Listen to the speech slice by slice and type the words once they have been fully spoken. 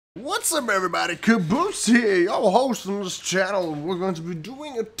What's up, everybody? Caboose here, your host on this channel. We're going to be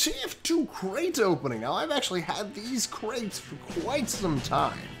doing a TF2 crate opening. Now, I've actually had these crates for quite some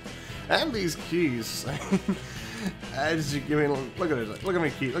time. And these keys. As you give me, look at it. Look at me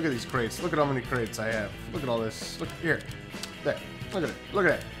keys. Look at these crates. Look at how many crates I have. Look at all this. Look here. There. Look at it. Look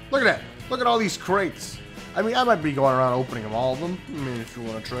at it. Look at that. Look at all these crates. I mean, I might be going around opening them, all of them. I mean, if you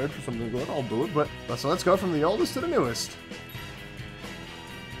want to trade for something good, I'll do it. But so let's go from the oldest to the newest.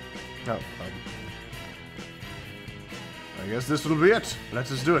 Oh, I guess this will be it.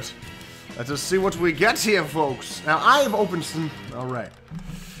 Let us do it. Let us see what we get here, folks. Now, I've opened some... Alright.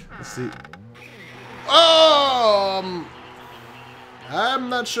 Let's see. I'm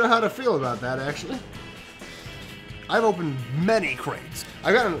not sure how to feel about that, actually. I've opened many crates.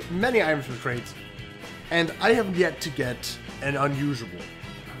 I've gotten many items from crates, and I have yet to get an unusual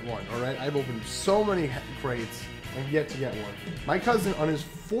one, alright? I've opened so many crates, and yet to get one. My cousin, on his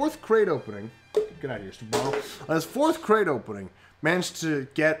 4th crate opening, get out of here, Stubborn. On his 4th crate opening, managed to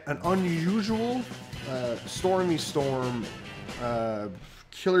get an unusual Stormy Storm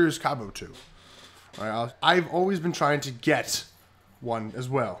Killer's Cabo 2. Alright, I've always been trying to get one as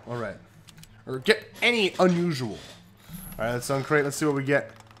well. Alright. Or get any unusual. Alright, let's uncrate. Let's see what we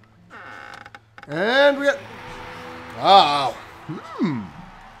get. And we get... Wow.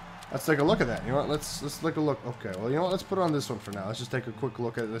 Let's take a look at that. You know what? Let's take a look. Okay, well, you know what? Let's put it on this one for now. Let's just take a quick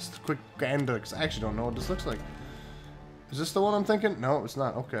look at this. Quick gander, because I actually don't know what this looks like. Is this the one I'm thinking? No, it's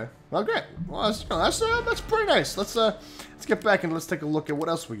not. Okay. Well, great. Well, that's pretty nice. Let's get back and let's take a look at what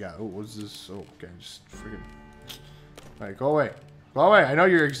else we got. Oh, what's this? Oh, okay. Just freaking... Alright, go away. Go away. I know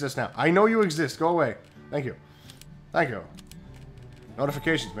you exist now. I know you exist. Go away. Thank you. Thank you.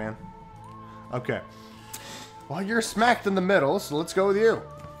 Notifications, man. Okay. Well, you're smacked in the middle, so let's go with you.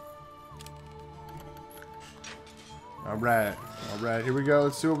 Alright. Alright, here we go.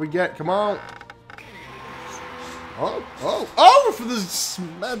 Let's see what we get. Come on. Oh, for this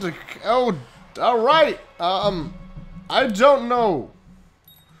magic. Oh, alright. I don't know.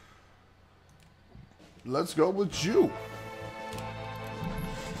 Let's go with you.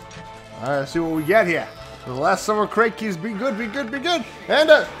 Alright, let's see what we get here. The last summer crate keys. Be good, be good, be good. And,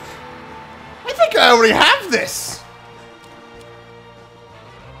 I think I already have this.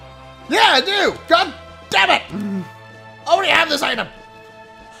 Yeah, I do. God damn it. I already have this item.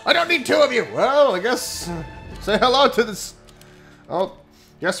 I don't need 2 of you. Well, I guess say hello to this. Oh,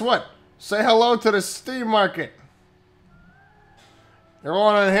 guess what? Say hello to the Steam Market. You're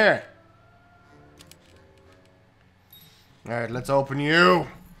on in here. All right, let's open you.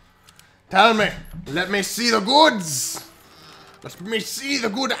 Tell me. Let me see the goods. Let me see the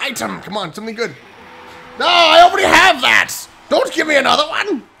good item. Come on, something good. No, I already have that. Don't give me another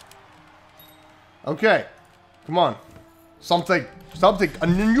one. Okay, come on. Something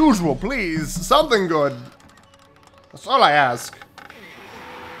unusual, please. Something good. That's all I ask.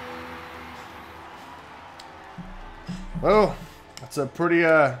 Well, that's a pretty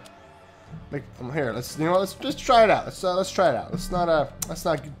here. Let's let's just try it out. Let's try it out. Let's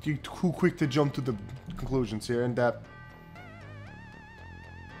not get too quick to jump to the conclusions here. And that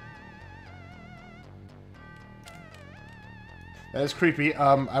is creepy.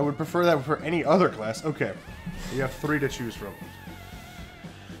 I would prefer that for any other class. Okay. You have 3 to choose from.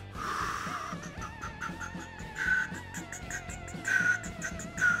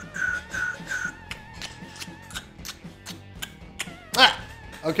 Ah!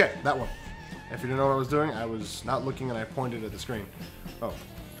 Okay, that one. If you didn't know what I was doing, I was not looking and I pointed at the screen. Oh,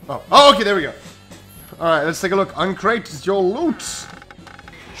 okay, there we go. Alright, let's take a look. Uncrate your loot.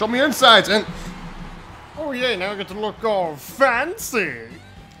 Show me insides and... Oh yeah, now I get to look all fancy.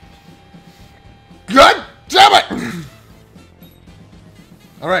 God damn it!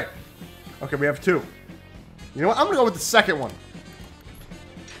 Alright. Okay, we have 2. You know what? I'm gonna go with the second one.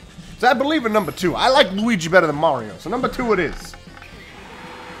 So I believe in number 2. I like Luigi better than Mario, so number 2 it is.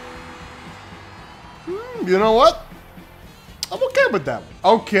 You know what? I'm okay with that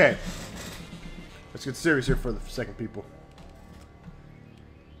one. Okay. Let's get serious here for the second, people.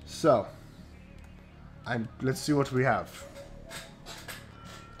 So. Let's see what we have.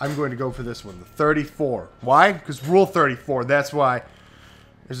 I'm going to go for this one, the 34. Why? Because Rule 34, that's why.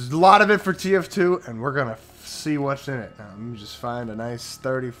 There's a lot of it for TF2, and we're going to see what's in it. Now, let me just find a nice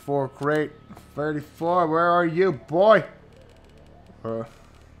 34 crate. 34, where are you, boy? What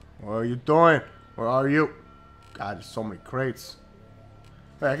are you doing? Where are you? God, there's so many crates.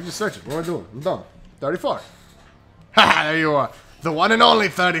 Hey, I can just search it. What am I doing? I'm done. 34. Haha, there you are. The one and only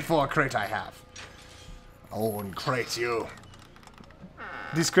 34 crate I have. Oh, and crate you.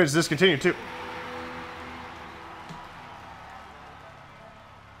 These crates discontinued too.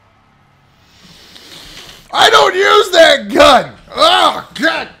 I don't use that gun! Oh,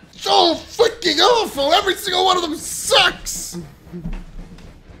 God! So freaking awful! Every single one of them sucks!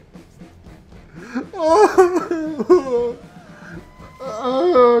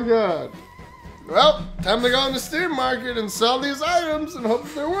 Oh, God. Well, time to go on the Steam market and sell these items and hope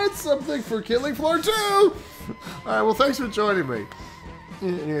they're worth something for Killing Floor 2! Alright, well, thanks for joining me.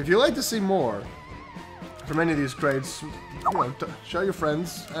 If you'd like to see more from any of these crates, you know, show your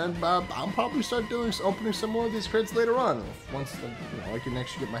friends, and I'll probably start opening some more of these crates later on, once I can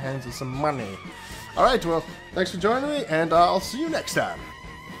actually get my hands on some money. Alright, well, thanks for joining me, and I'll see you next time.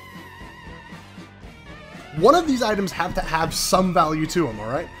 One of these items have to have some value to them,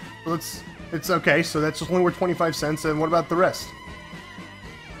 alright? So it's okay, so that's only worth 25 cents, and what about the rest?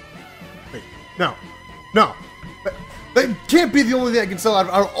 Wait, no. That can't be the only thing I can sell out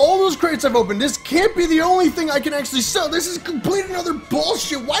of all those crates I've opened. This can't be the only thing I can actually sell. This is complete another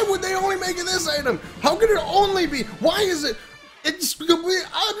bullshit. Why would they only make this item? How could it only be? Why is it? It's complete.